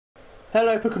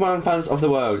Hello Pokemon fans of the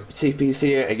world, TPC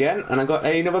here again, and I got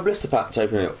another blister pack to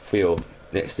open up for you.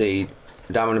 It's the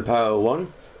Diamond and Pearl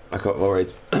one. Like I already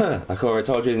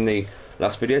told you in the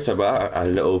last video, so about a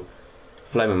little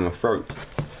flame in my throat.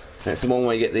 And it's the one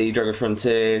where you get the Dragon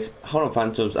Frontiers, Hollow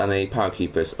Phantoms and the Power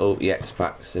Keepers, all EX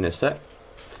packs in this set.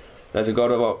 There's a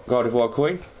God of War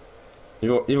coin.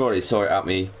 You've already saw it at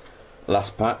me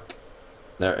last pack.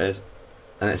 There it is.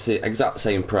 And it's the exact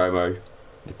same promo,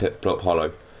 the Pip-Plop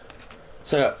Hollow.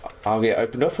 So I'll get it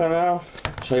opened up and I'll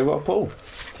show you what I pulled.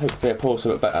 Hopefully I pulled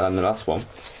something better than the last one.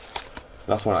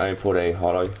 Last one I only pulled a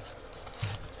hollow.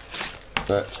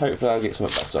 But hopefully I'll get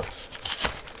something better.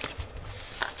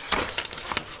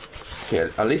 Yeah,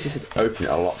 at least this is opening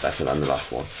a lot better than the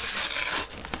last one.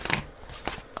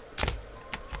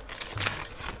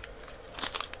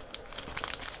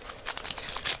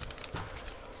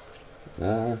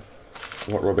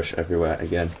 What rubbish everywhere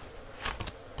again.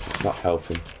 Not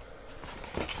helping.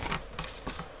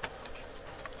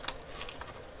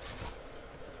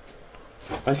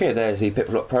 Okay, there's the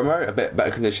Pip-Plop promo, a bit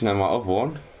better condition than my other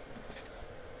one.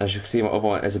 As you can see, my other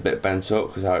one is a bit bent up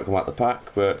because how it come out the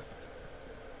pack, but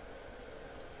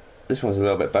this one's a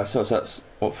little bit better, so that's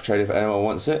up for trading if anyone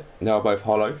wants it. They are both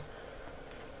hollow.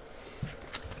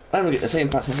 And we get the same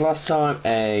packs as last time,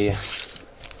 a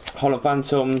Hollow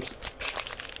Phantoms,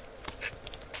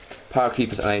 Power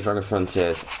Keepers and a Dragon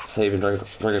Frontiers. Saving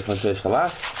Dragon Frontiers for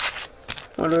last.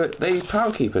 The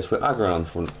Power Keepers with aggro on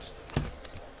front.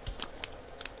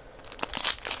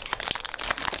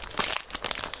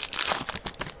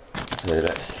 So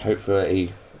let's hope for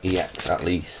a EX at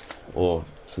least, or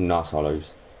some nice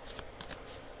hollows.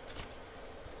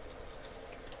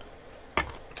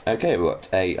 Okay, we've got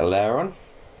a Alaron,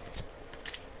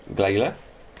 Glaler,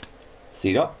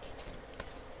 Seedot,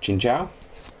 Chinchou,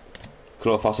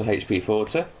 Fossil HP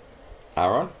 40,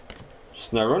 Aron,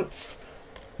 Snorunt,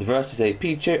 the reverse is a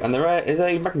Pichu, and the rare is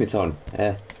a Magneton.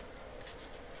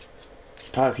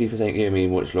 Power Keepers ain't giving me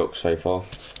much luck so far.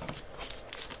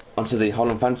 Onto the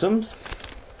Hollow Phantoms.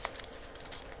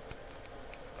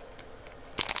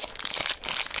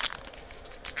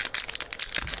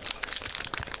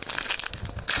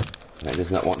 It does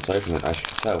not want to open it, I should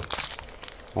tell.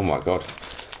 Oh my god.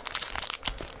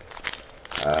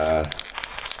 I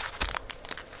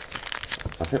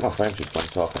think my frame just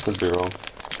went off, I could be wrong.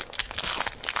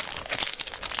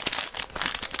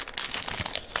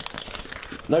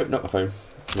 Nope, not my phone.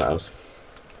 Something else.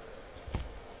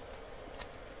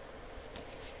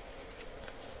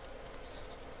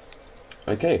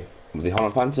 Okay, with the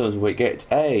Hollow Phantoms we get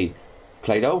a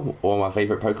Claydol, one of my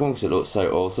favourite Pokemon because it looks so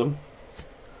awesome.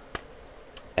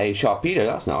 A Sharpedo,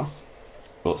 that's nice.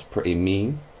 Looks pretty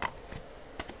mean.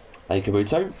 A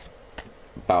Kabuto,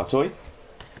 Baltoy,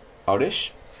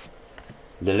 Oddish,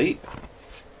 Lily,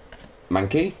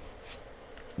 Mankey.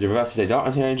 The reverse is a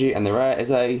Darkness Energy and the rare is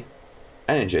a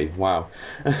Energy. Wow.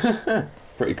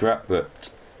 Pretty crap, but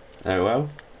oh well.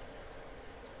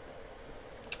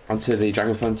 Onto the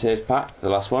Dragon Frontiers pack, the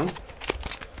last one.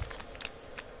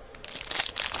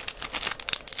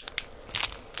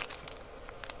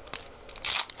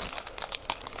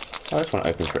 Oh, this one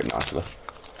opens pretty nicely.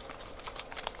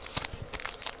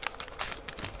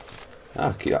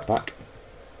 I'll keep that back.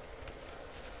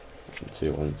 1,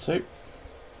 2, 1, 2.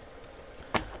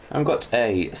 I've got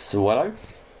a Swallow,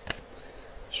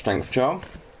 Strength Charm,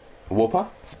 Whooper,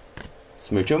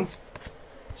 Smoochum,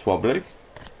 Swablu,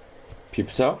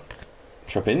 Pupacell,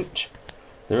 Trapinch.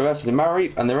 The reverse is a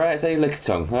Mareep and the rare is a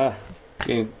Lickitung.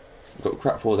 Got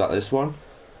crap pulls out of this one.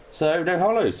 So no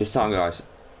hollows this time, guys.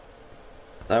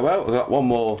 Oh well, we've got one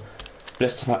more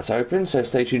blister pack to open, so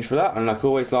stay tuned for that. And like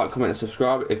always, like, comment and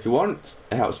subscribe if you want.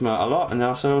 It helps me out a lot, and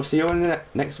also I'll see you in the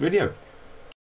next video.